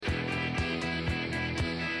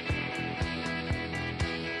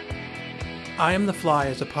I Am the Fly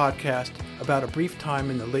is a podcast about a brief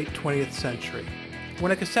time in the late 20th century,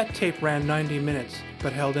 when a cassette tape ran 90 minutes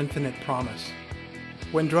but held infinite promise,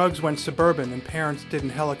 when drugs went suburban and parents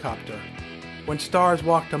didn't helicopter, when stars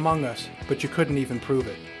walked among us but you couldn't even prove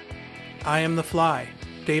it. I Am the Fly,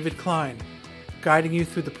 David Klein, guiding you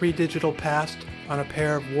through the pre-digital past on a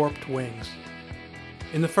pair of warped wings.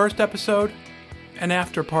 In the first episode, an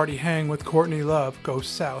after-party hang with Courtney Love goes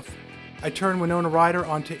south. I turn Winona Ryder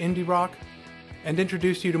onto indie rock and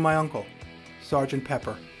introduce you to my uncle, Sergeant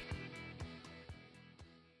Pepper.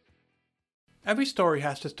 Every story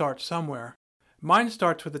has to start somewhere. Mine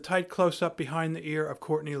starts with a tight close-up behind the ear of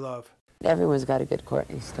Courtney Love. Everyone's got a good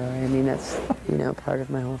Courtney story. I mean, that's, part of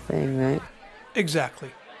my whole thing, right? Exactly.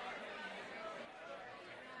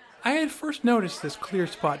 I had first noticed this clear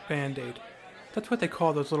spot Band-Aid. That's what they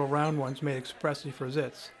call those little round ones made expressly for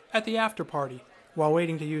zits. At the after-party, while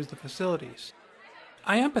waiting to use the facilities.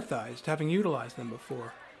 I empathized, having utilized them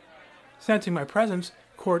before. Sensing my presence,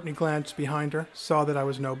 Courtney glanced behind her, saw that I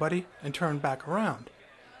was nobody, and turned back around.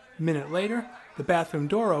 A minute later, the bathroom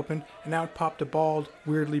door opened, and out popped a bald,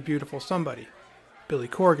 weirdly beautiful somebody. Billy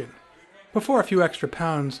Corgan. Before a few extra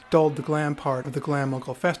pounds dulled the glam part of the glam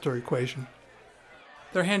Uncle Fester equation.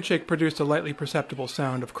 Their handshake produced a lightly perceptible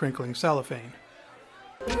sound of crinkling cellophane.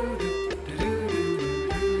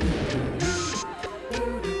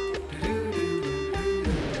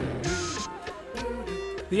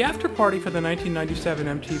 The after-party for the 1997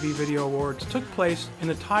 MTV Video Awards took place in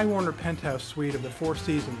the Ty Warner penthouse suite of the Four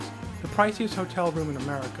Seasons, the priciest hotel room in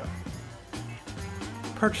America.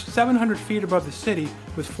 Perched 700 feet above the city,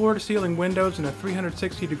 with floor-to-ceiling windows and a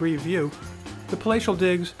 360-degree view, the palatial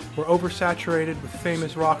digs were oversaturated with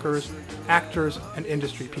famous rockers, actors, and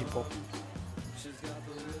industry people.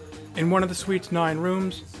 In one of the suite's 9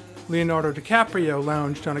 rooms, Leonardo DiCaprio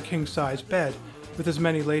lounged on a king-size bed, with as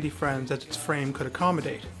many lady friends as its frame could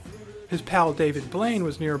accommodate. His pal David Blaine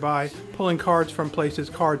was nearby, pulling cards from places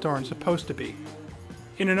cards aren't supposed to be.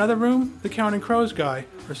 In another room, the Counting Crows guy,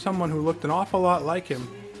 or someone who looked an awful lot like him,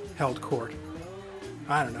 held court.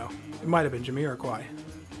 I don't know, it might have been Jamiroquai.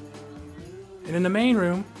 And in the main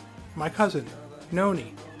room, my cousin,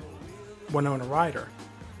 Noni, Winona Ryder,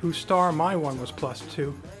 whose star my one was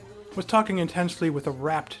 +2, was talking intensely with a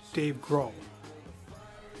rapt Dave Grohl.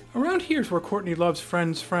 Around here's where Courtney Love's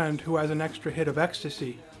friend's friend, who has an extra hit of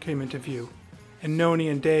ecstasy, came into view, and Noni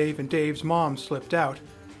and Dave's mom slipped out,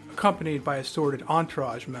 accompanied by assorted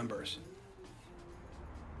entourage members.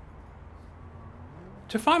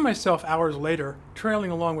 To find myself hours later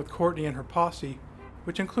trailing along with Courtney and her posse,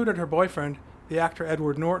 which included her boyfriend, the actor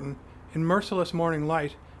Edward Norton, in merciless morning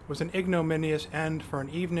light, was an ignominious end for an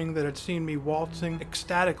evening that had seen me waltzing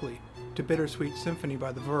ecstatically to Bittersweet Symphony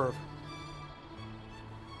by the Verve.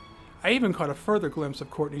 I even caught a further glimpse of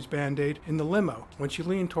Courtney's Band-Aid in the limo when she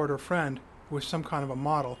leaned toward her friend, who was some kind of a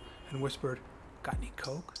model, and whispered, "Got any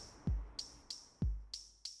coke?"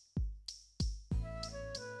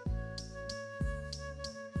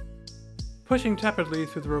 Pushing tepidly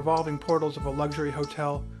through the revolving portals of a luxury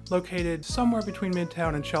hotel located somewhere between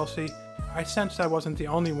Midtown and Chelsea, I sensed I wasn't the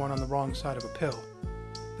only one on the wrong side of a pill.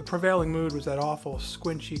 The prevailing mood was that awful,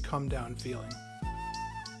 squinchy, come-down feeling.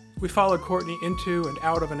 We followed Courtney into and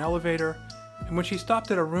out of an elevator, and when she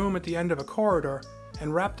stopped at a room at the end of a corridor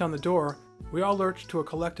and rapped on the door, we all lurched to a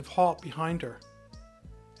collective halt behind her.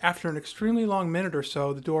 After an extremely long minute or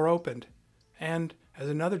so, the door opened, and, as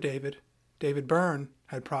another David Byrne,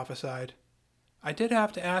 had prophesied, I did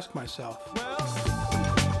have to ask myself,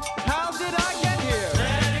 How did I get here?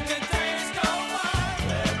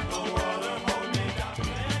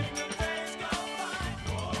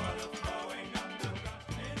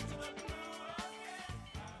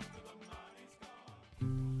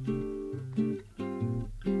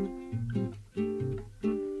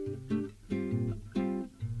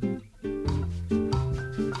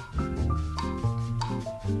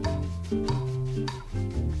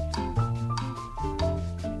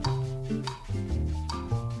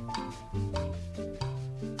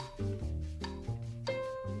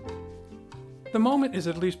 The moment is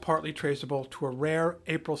at least partly traceable to a rare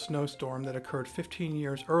April snowstorm that occurred 15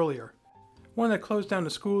 years earlier, one that closed down the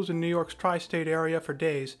schools in New York's tri-state area for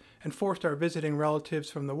days and forced our visiting relatives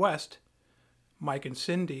from the West, Mike and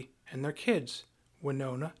Cindy, and their kids,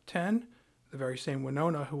 Winona, 10, the very same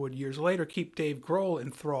Winona who would years later keep Dave Grohl in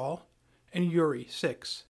thrall, and Yuri,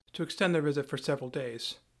 6, to extend their visit for several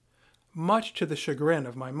days. Much to the chagrin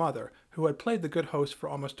of my mother, who had played the good host for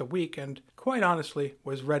almost a week and, quite honestly,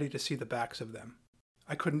 was ready to see the backs of them.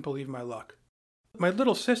 I couldn't believe my luck. My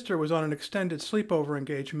little sister was on an extended sleepover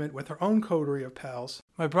engagement with her own coterie of pals.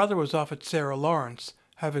 My brother was off at Sarah Lawrence,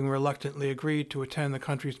 having reluctantly agreed to attend the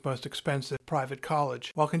country's most expensive private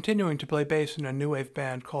college, while continuing to play bass in a new wave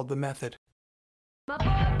band called The Method. My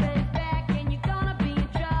boyfriend's back and you're gonna be in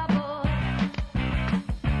trouble.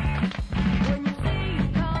 When you see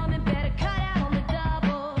you coming, better cut out on the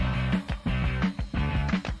double.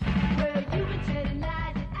 Well, you've been telling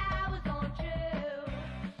lies and I was on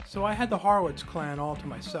true. So I had the Horowitz clan all to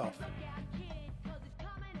myself.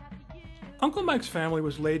 Uncle Mike's family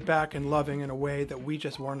was laid back and loving in a way that we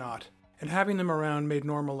just were not, and having them around made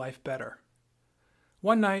normal life better.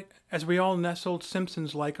 One night, as we all nestled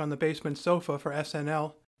Simpsons-like on the basement sofa for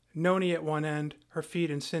SNL, Noni at one end, her feet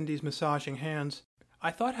in Cindy's massaging hands, I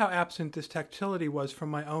thought how absent this tactility was from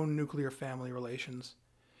my own nuclear family relations.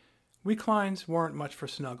 We Kleins weren't much for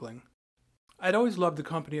snuggling. I'd always loved the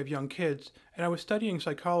company of young kids, and I was studying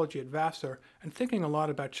psychology at Vassar and thinking a lot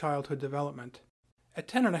about childhood development. At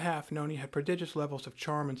 10 and a half, Noni had prodigious levels of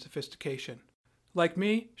charm and sophistication. Like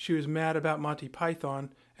me, she was mad about Monty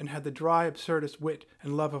Python and had the dry, absurdist wit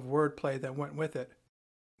and love of wordplay that went with it.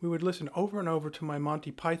 We would listen over and over to my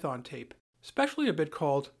Monty Python tape, especially a bit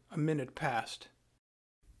called A Minute Past.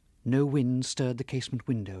 No wind stirred the casement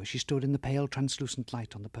window as she stood in the pale translucent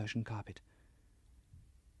light on the Persian carpet.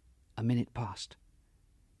 A minute passed.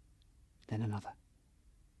 Then another.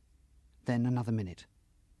 Then another minute.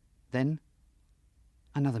 Then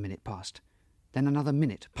another minute passed. Then another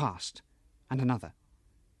minute passed. And another.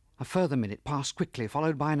 A further minute passed quickly,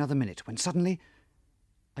 followed by another minute, when suddenly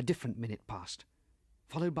a different minute passed,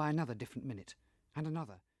 followed by another different minute, and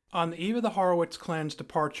another. On the eve of the Horowitz clan's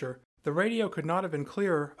departure, the radio could not have been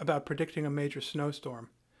clearer about predicting a major snowstorm,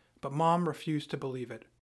 but Mom refused to believe it.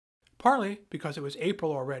 Partly because it was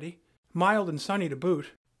April already, mild and sunny to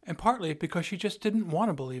boot, and partly because she just didn't want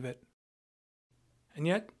to believe it. And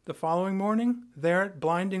yet, the following morning, there it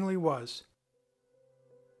blindingly was.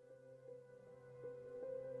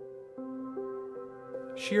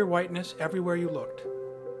 Sheer whiteness everywhere you looked.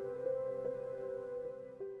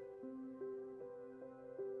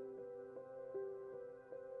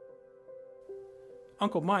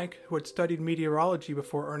 Uncle Mike, who had studied meteorology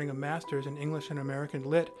before earning a master's in English and American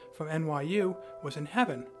Lit from NYU, was in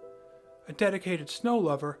heaven. A dedicated snow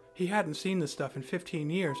lover, he hadn't seen the stuff in 15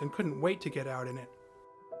 years and couldn't wait to get out in it.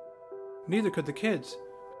 Neither could the kids,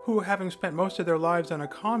 who, having spent most of their lives on a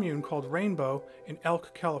commune called Rainbow in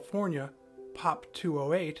Elk, California, Pop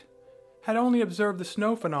 208, had only observed the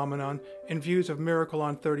snow phenomenon in views of Miracle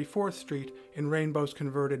on 34th Street in Rainbow's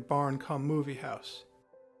converted barn-cum-movie house.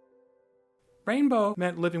 Rainbow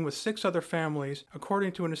meant living with 6 other families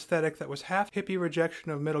according to an aesthetic that was half hippie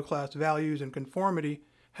rejection of middle-class values and conformity,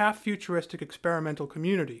 half futuristic experimental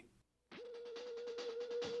community.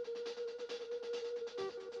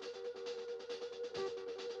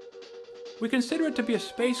 We consider it to be a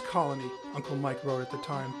space colony, Uncle Mike wrote at the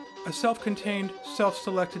time. A self-contained,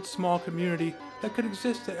 self-selected small community that could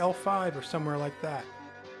exist at L5 or somewhere like that.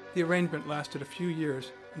 The arrangement lasted a few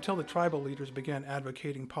years until the tribal leaders began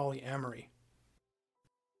advocating polyamory.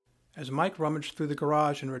 As Mike rummaged through the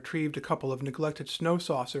garage and retrieved a couple of neglected snow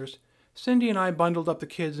saucers, Cindy and I bundled up the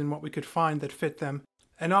kids in what we could find that fit them,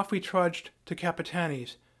 and off we trudged to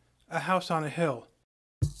Capitani's, a house on a hill.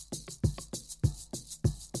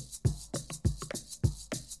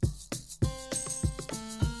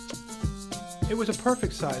 It was a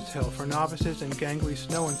perfect-sized hill for novices and gangly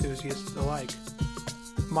snow enthusiasts alike.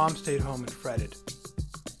 Mom stayed home and fretted.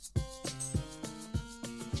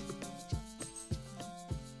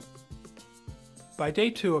 By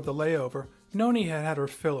day 2 of the layover, Noni had had her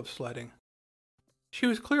fill of sledding. She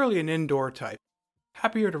was clearly an indoor type,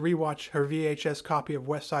 happier to rewatch her VHS copy of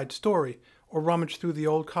West Side Story or rummage through the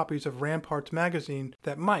old copies of Ramparts magazine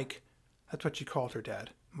that Mike, that's what she called her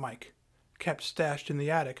dad, Mike, kept stashed in the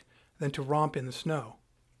attic, than to romp in the snow.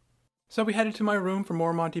 So we headed to my room for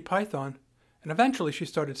more Monty Python, and eventually she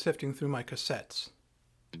started sifting through my cassettes.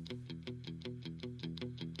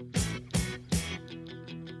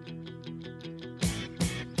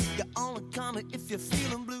 You're only coming if you're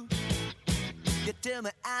feeling blue. You tell me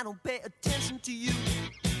I don't pay attention to you.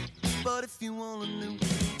 But if you wanna know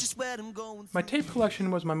just where I'm going. My tape collection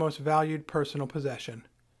was my most valued personal possession.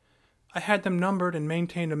 I had them numbered and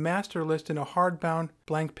maintained a master list in a hardbound,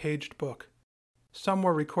 blank-paged book. Some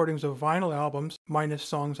were recordings of vinyl albums, minus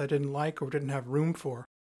songs I didn't like or didn't have room for.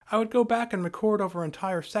 I would go back and record over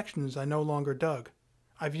entire sections I no longer dug.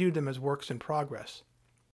 I viewed them as works in progress.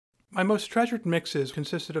 My most treasured mixes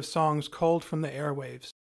consisted of songs culled from the airwaves.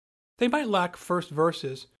 They might lack first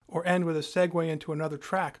verses, or end with a segue into another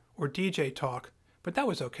track or DJ talk, but that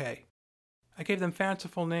was okay. I gave them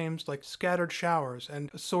fanciful names like Scattered Showers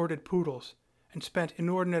and Assorted Poodles, and spent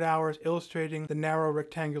inordinate hours illustrating the narrow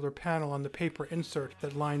rectangular panel on the paper insert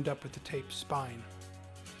that lined up with the tape's spine.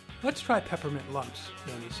 "Let's try Peppermint Lumps,"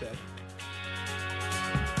 Noni said.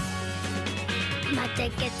 Mother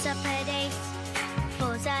gets up at 8,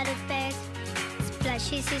 falls out of bed,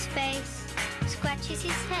 splashes his face, scratches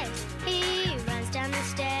his head. He runs down the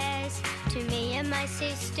stairs to me and my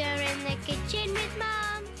sister in the kitchen with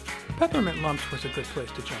Mom. Peppermint Lumps was a good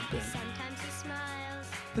place to jump in. Sometimes he smiles.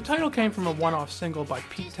 The title came from a one-off single by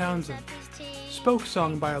Pete Townsend, spoke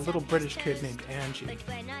sung by a little British kid named Angie. But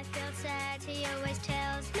when I feel sad, he always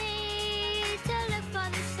tells me to look for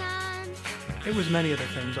the sun. It was many of the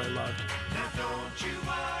things I loved.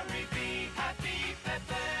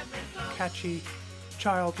 Catchy,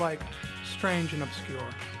 childlike, strange and obscure.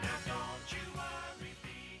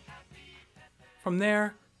 From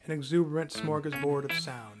there, an exuberant smorgasbord of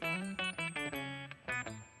sound.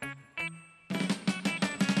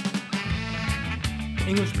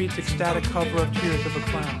 English Beat's ecstatic cover of Tears of a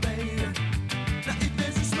Clown.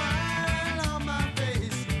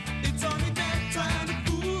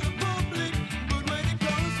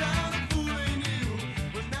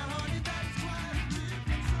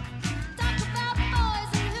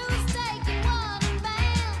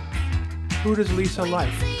 Who Does Lisa Like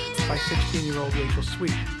by 16-year-old Rachel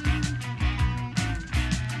Sweet.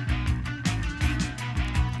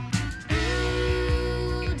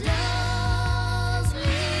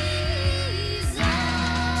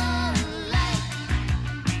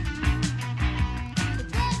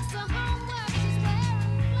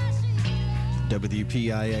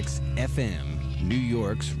 WPIX FM, New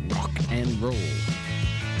York's rock and roll.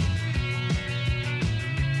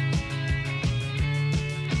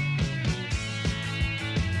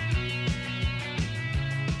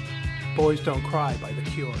 Boys Don't Cry by The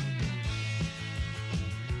Cure.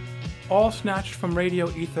 All snatched from radio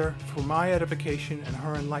ether for my edification and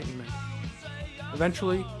her enlightenment.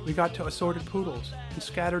 Eventually, we got to Assorted Poodles and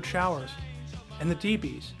Scattered Showers and the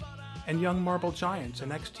DBs and Young Marble Giants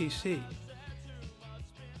and XTC.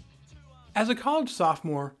 As a college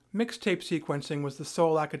sophomore, mixtape sequencing was the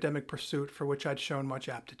sole academic pursuit for which I'd shown much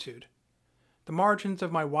aptitude. The margins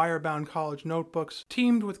of my wire-bound college notebooks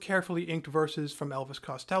teemed with carefully inked verses from Elvis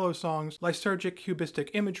Costello songs, lysergic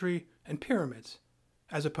cubistic imagery, and pyramids,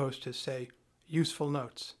 as opposed to, say, useful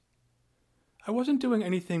notes. I wasn't doing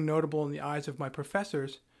anything notable in the eyes of my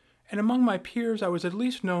professors, and among my peers I was at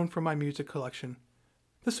least known for my music collection.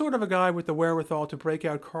 The sort of a guy with the wherewithal to break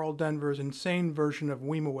out Carl Denver's insane version of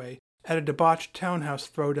Weemaway at a debauched townhouse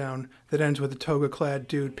throwdown that ends with a toga-clad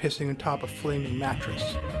dude pissing on top a flaming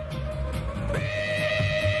mattress.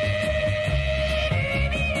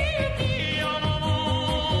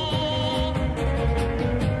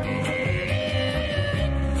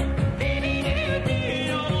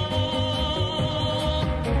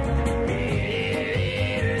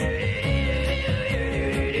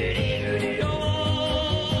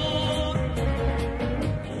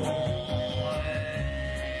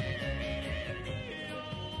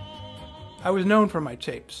 I was known for my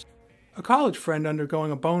tapes. A college friend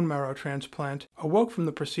undergoing a bone marrow transplant awoke from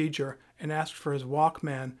the procedure and asked for his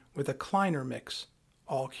Walkman with a Kleiner mix,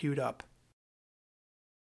 all queued up.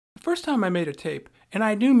 The first time I made a tape, and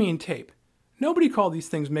I do mean tape, nobody called these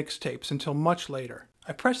things mixtapes until much later.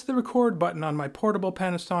 I pressed the record button on my portable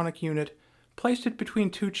Panasonic unit, placed it between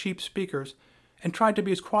two cheap speakers, and tried to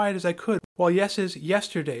be as quiet as I could while Yes's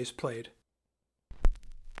Yesterdays played.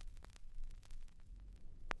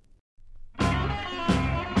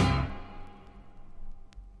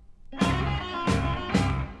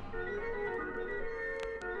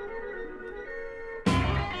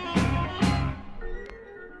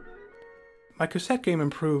 My cassette game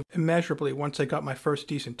improved immeasurably once I got my first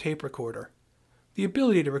decent tape recorder. The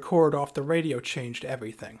ability to record off the radio changed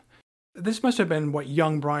everything. This must have been what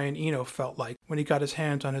young Brian Eno felt like when he got his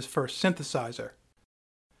hands on his first synthesizer.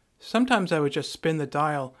 Sometimes I would just spin the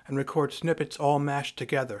dial and record snippets all mashed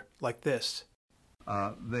together, like this.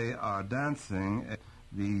 They are dancing.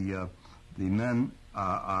 The men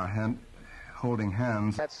are holding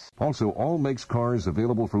hands. Also, all makes cars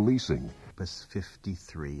available for leasing.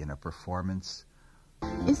 53 in a performance.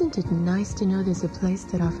 Isn't it nice to know there's a place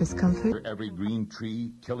that offers comfort? For every green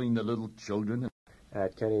tree, killing the little children.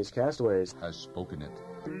 At Kenny's Castaways has spoken it.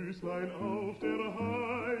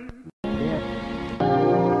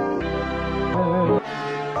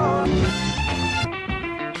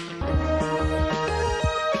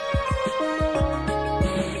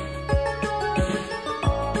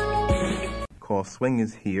 Call Swing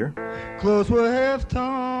is here. Clothes were half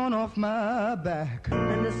torn off my back.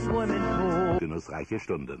 In the swimming pool. Genussreiche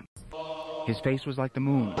Stunden. His face was like the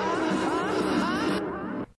moon.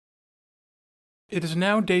 It is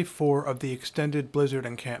now day 4 of the extended blizzard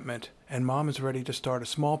encampment, and Mom is ready to start a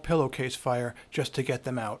small pillowcase fire just to get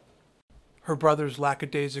them out. Her brother's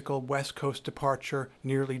lackadaisical West Coast departure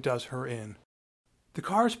nearly does her in. The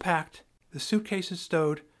car is packed, the suitcase is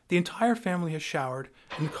stowed, the entire family has showered,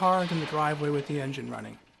 and the car is in the driveway with the engine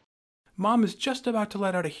running. Mom is just about to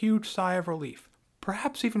let out a huge sigh of relief,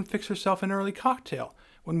 perhaps even fix herself an early cocktail,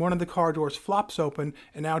 when one of the car doors flops open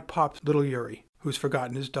and out pops little Yuri, who's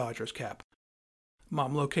forgotten his Dodgers cap.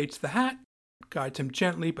 Mom locates the hat, guides him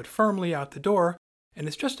gently but firmly out the door, and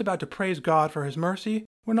is just about to praise God for his mercy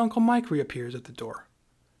when Uncle Mike reappears at the door.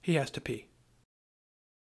 He has to pee.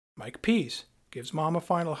 Mike pees, gives Mom a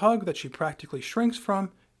final hug that she practically shrinks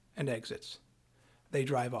from, and exits. They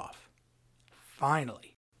drive off.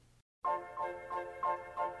 Finally.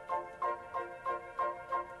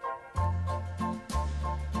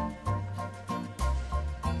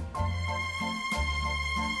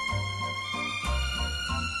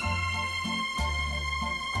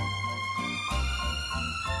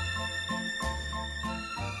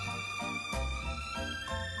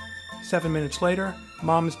 Seven minutes later,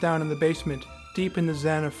 Mom is down in the basement, deep in the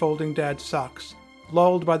zen of folding Dad's socks,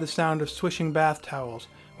 lulled by the sound of swishing bath towels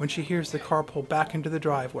when she hears the car pull back into the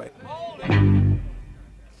driveway. A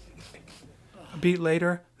beat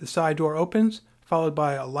later, the side door opens, followed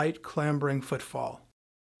by a light, clambering footfall.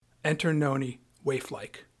 Enter Noni,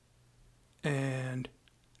 waif-like. And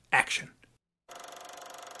action.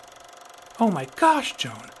 Oh my gosh,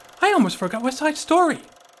 Joan! I almost forgot West Side Story!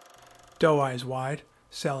 Doe eyes wide,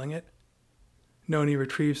 selling it. Noni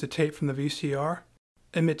retrieves the tape from the VCR,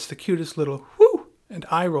 emits the cutest little whoo and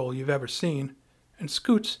eye roll you've ever seen, and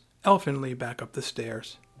scoots elfinly back up the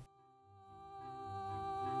stairs.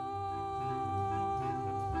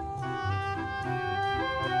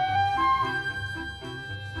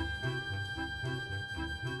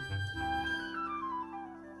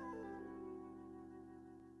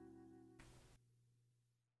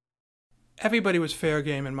 Everybody was fair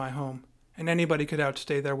game in my home, and anybody could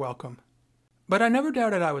outstay their welcome. But I never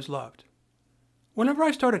doubted I was loved. Whenever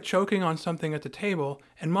I started choking on something at the table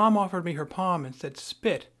and Mom offered me her palm and said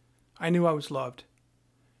spit, I knew I was loved.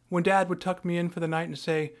 When Dad would tuck me in for the night and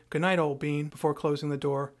say, "Good night, old bean," before closing the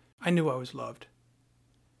door, I knew I was loved.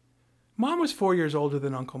 Mom was 4 years older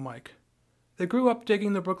than Uncle Mike. They grew up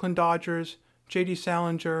digging the Brooklyn Dodgers, J.D.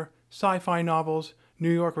 Salinger, sci-fi novels,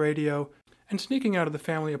 New York radio, and sneaking out of the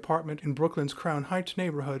family apartment in Brooklyn's Crown Heights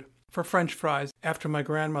neighborhood for French fries after my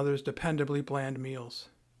grandmother's dependably bland meals.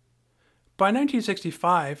 By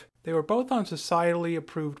 1965, they were both on societally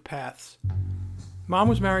approved paths. Mom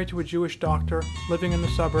was married to a Jewish doctor, living in the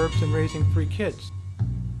suburbs and raising 3 kids.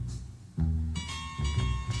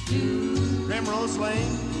 Primrose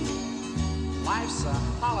Lane, life's a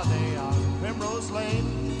holiday on Primrose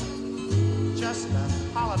Lane, just a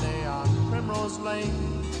holiday on Primrose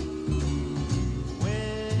Lane.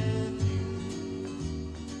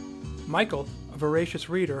 Michael, a voracious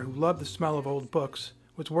reader who loved the smell of old books,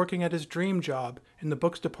 was working at his dream job in the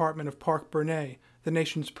books department of Park Burnett, the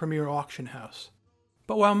nation's premier auction house.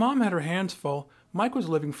 But while Mom had her hands full, Mike was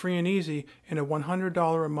living free and easy in a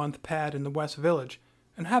 $100 a month pad in the West Village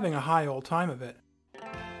and having a high old time of it.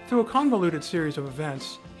 Through a convoluted series of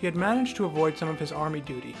events, he had managed to avoid some of his Army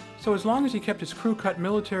duty, so as long as he kept his crew-cut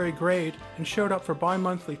military grade and showed up for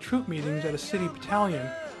bi-monthly troop meetings at a city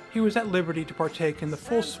battalion, he was at liberty to partake in the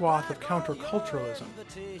full swath of counterculturalism.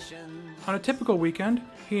 On a typical weekend,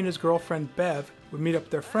 he and his girlfriend Bev would meet up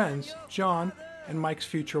with their friends, John, and Mike's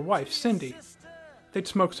future wife, Cindy. They'd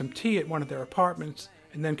smoke some tea at one of their apartments,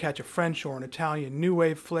 and then catch a French or an Italian new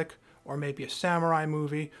wave flick, or maybe a samurai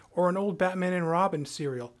movie, or an old Batman and Robin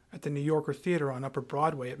serial at the New Yorker Theater on Upper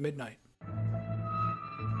Broadway at midnight.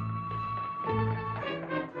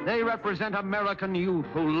 They represent American youth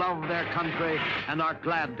who love their country and are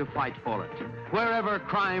glad to fight for it. Wherever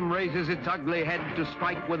crime raises its ugly head to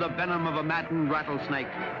strike with the venom of a maddened rattlesnake,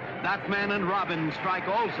 Batman and Robin strike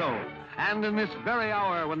also. And in this very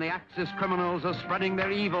hour when the Axis criminals are spreading their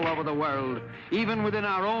evil over the world, even within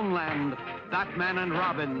our own land, Batman and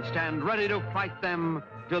Robin stand ready to fight them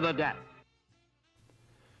to the death.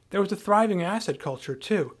 There was a thriving acid culture,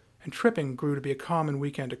 too, and tripping grew to be a common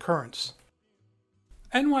weekend occurrence.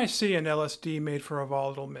 NYC and LSD made for a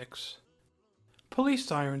volatile mix. Police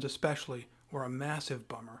sirens, especially, were a massive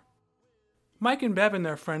bummer. Mike and Bev and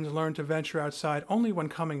their friends learned to venture outside only when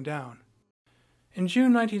coming down. In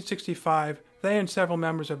June 1965, they and several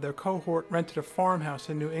members of their cohort rented a farmhouse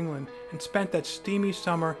in New England and spent that steamy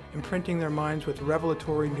summer imprinting their minds with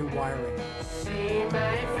revelatory new wiring. See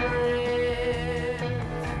my friends,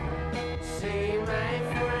 see my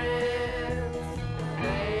friends,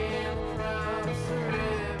 they across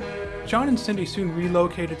John and Cindy soon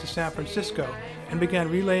relocated to San Francisco and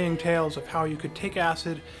began relaying tales of how you could take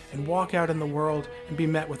acid and walk out in the world and be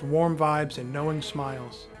met with warm vibes and knowing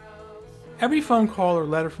smiles. Every phone call or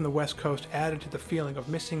letter from the West Coast added to the feeling of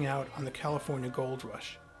missing out on the California gold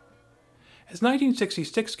rush. As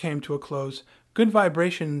 1966 came to a close, Good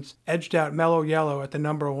Vibrations edged out Mellow Yellow at the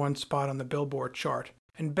 #1 spot on the Billboard chart,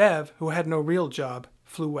 and Bev, who had no real job,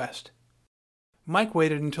 flew west. Mike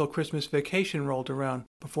waited until Christmas vacation rolled around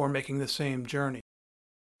before making the same journey.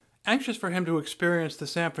 Anxious for him to experience the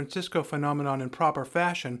San Francisco phenomenon in proper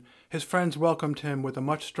fashion, his friends welcomed him with a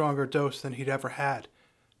much stronger dose than he'd ever had,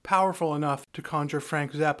 powerful enough to conjure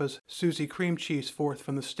Frank Zappa's Susie Cream Cheese forth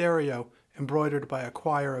from the stereo, embroidered by a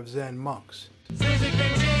choir of Zen monks. Susie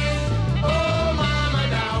Cream Cheese, oh mama,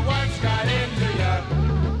 now what's got into ya?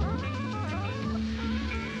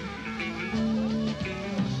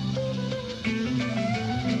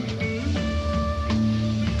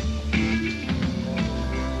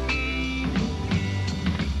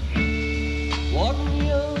 Walking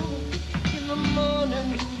young in the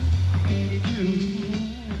morning,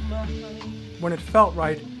 When it felt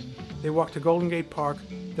right, they walked to Golden Gate Park,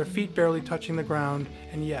 their feet barely touching the ground,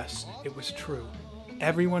 and yes, it was true.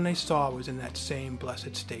 Everyone they saw was in that same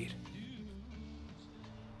blessed state.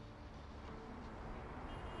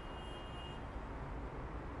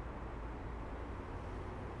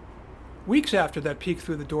 Weeks after that peek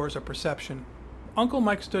through the doors of perception, Uncle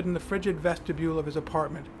Mike stood in the frigid vestibule of his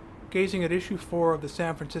apartment, gazing at issue 4 of the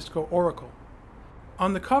San Francisco Oracle.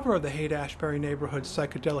 On the cover of the Haight-Ashbury neighborhood's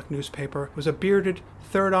psychedelic newspaper was a bearded,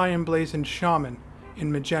 third-eye emblazoned shaman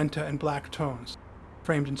in magenta and black tones,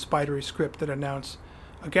 framed in spidery script that announced,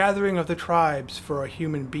 "A gathering of the tribes for a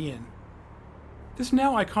human being." This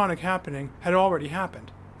now iconic happening had already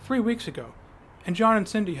happened, 3 weeks ago, and John and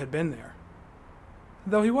Cindy had been there.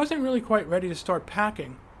 Though he wasn't really quite ready to start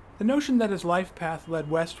packing, the notion that his life path led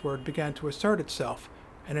westward began to assert itself,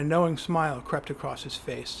 and a knowing smile crept across his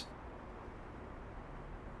face.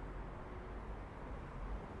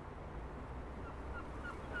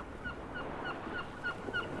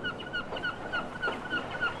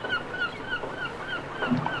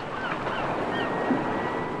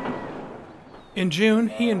 In June,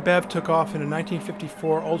 he and Bev took off in a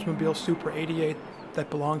 1954 Oldsmobile Super 88 that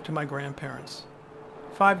belonged to my grandparents.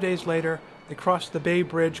 5 days later, they crossed the Bay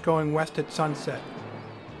Bridge going west at sunset.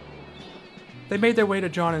 They made their way to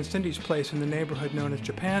John and Cindy's place in the neighborhood known as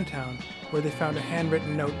Japantown, where they found a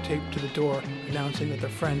handwritten note taped to the door announcing that their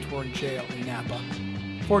friends were in jail in Napa.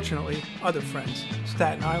 Fortunately, other friends,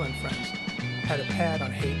 Staten Island friends, had a pad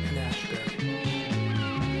on Haight and Ashbury.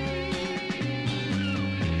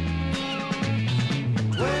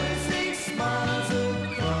 26 miles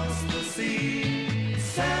across the sea,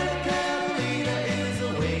 Santa Catalina is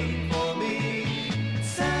awaiting for me.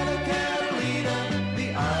 Santa Catalina,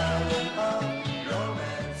 the island of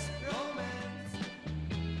romance, romance,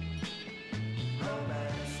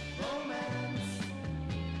 romance, romance.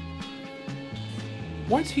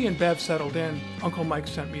 Once he and Bev settled in, Uncle Mike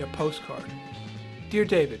sent me a postcard. "Dear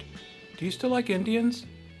David, do you still like Indians?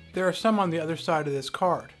 There are some on the other side of this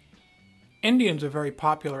card. Indians are very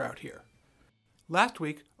popular out here. Last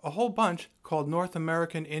week, a whole bunch called North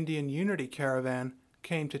American Indian Unity Caravan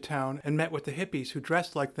came to town and met with the hippies who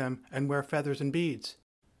dress like them and wear feathers and beads.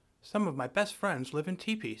 Some of my best friends live in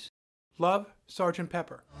teepees. Love, Sergeant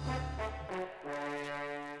Pepper."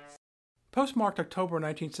 Postmarked October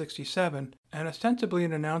 1967, and ostensibly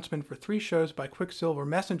an announcement for 3 shows by Quicksilver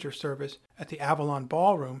Messenger Service at the Avalon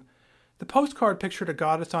Ballroom, the postcard pictured a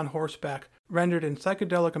goddess on horseback rendered in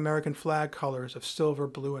psychedelic American flag colors of silver,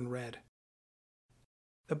 blue, and red.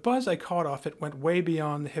 The buzz I caught off it went way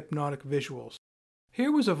beyond the hypnotic visuals.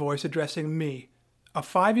 Here was a voice addressing me, a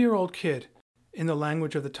 5-year-old kid, in the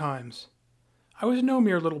language of the times. I was no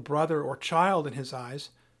mere little brother or child in his eyes.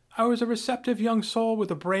 I was a receptive young soul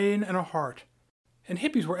with a brain and a heart. And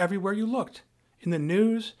hippies were everywhere you looked. In the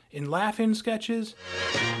news, in laugh-in sketches.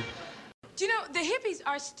 Do you know, the hippies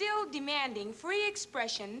are still demanding free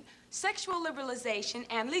expression, sexual liberalization,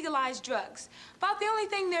 and legalized drugs. About the only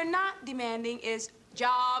thing they're not demanding is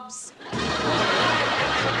jobs.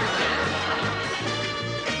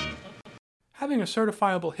 Having a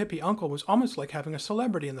certifiable hippie uncle was almost like having a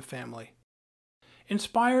celebrity in the family.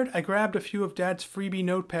 Inspired, I grabbed a few of Dad's freebie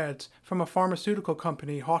notepads from a pharmaceutical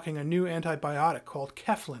company hawking a new antibiotic called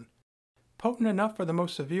Keflin. Potent enough for the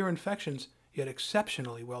most severe infections, yet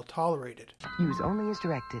exceptionally well tolerated. Use only as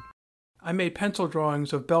directed. I made pencil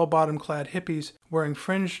drawings of bell-bottom-clad hippies wearing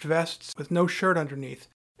fringed vests with no shirt underneath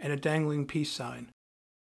and a dangling peace sign.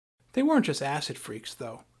 They weren't just acid freaks,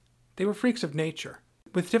 though. They were freaks of nature.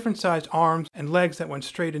 with different-sized arms and legs that went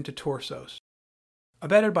straight into torsos.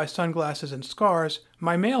 Abetted by sunglasses and scars,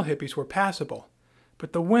 my male hippies were passable,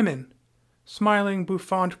 but the women, smiling,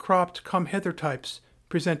 bouffant-cropped, come-hither types,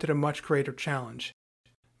 presented a much greater challenge.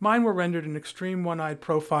 Mine were rendered an extreme one-eyed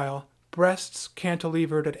profile, breasts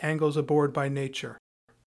cantilevered at angles abhorred by nature.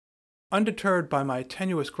 Undeterred by my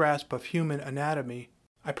tenuous grasp of human anatomy,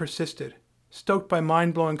 I persisted, stoked by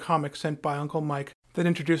mind-blowing comics sent by Uncle Mike that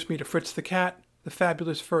introduced me to Fritz the Cat, the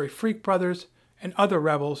fabulous furry Freak Brothers, and other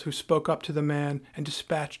rebels who spoke up to the man and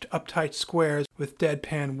dispatched uptight squares with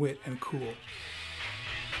deadpan wit and cool. You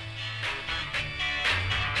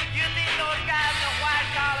think those guys in white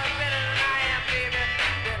collar better than I am, baby?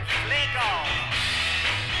 Then flick off.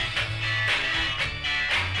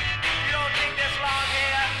 You don't think this long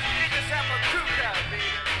hair? Get yourself a crew cut, baby.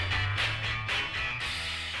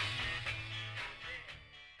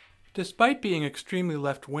 Despite being extremely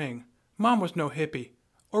left-wing, Mom was no hippie,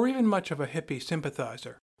 or even much of a hippie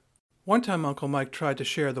sympathizer. One time Uncle Mike tried to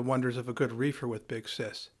share the wonders of a good reefer with Big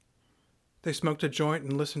Sis. They smoked a joint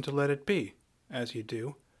and listened to Let It Be, as you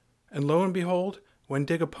do, and lo and behold, when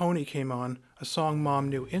Dig a Pony came on, a song Mom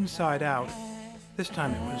knew inside out, this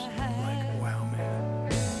time it was like, wow, man.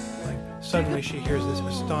 Like, suddenly she hears this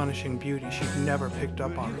astonishing beauty she'd never picked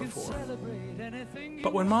up on before.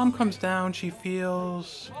 But when Mom comes down, she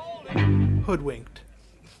feels hoodwinked.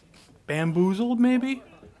 Bamboozled, maybe?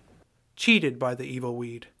 Cheated by the evil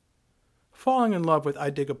weed. Falling in love with I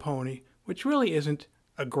Dig a Pony, which really isn't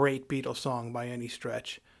a great Beatles song by any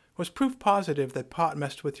stretch, was proof positive that pot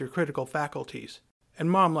messed with your critical faculties,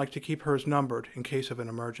 and Mom liked to keep hers numbered in case of an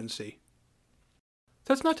emergency.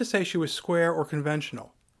 That's not to say she was square or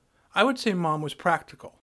conventional. I would say Mom was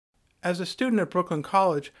practical. As a student at Brooklyn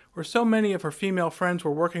College, where so many of her female friends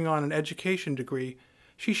were working on an education degree,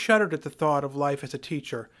 she shuddered at the thought of life as a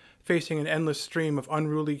teacher, facing an endless stream of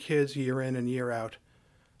unruly kids year in and year out.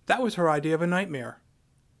 That was her idea of a nightmare.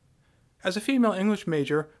 As a female English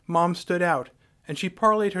major, Mom stood out, and she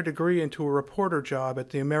parlayed her degree into a reporter job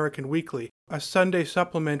at the American Weekly, a Sunday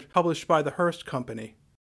supplement published by the Hearst Company.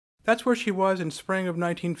 That's where she was in spring of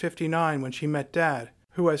 1959 when she met Dad,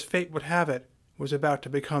 who, as fate would have it, was about to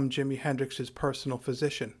become Jimi Hendrix's personal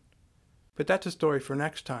physician. But that's a story for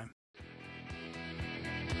next time.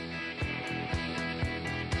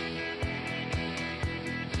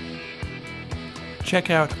 Check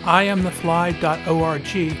out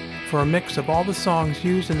IamTheFly.org for a mix of all the songs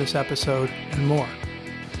used in this episode and more.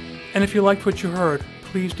 And if you liked what you heard,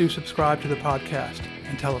 please do subscribe to the podcast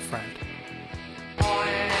and tell a friend. I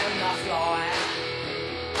am the fly.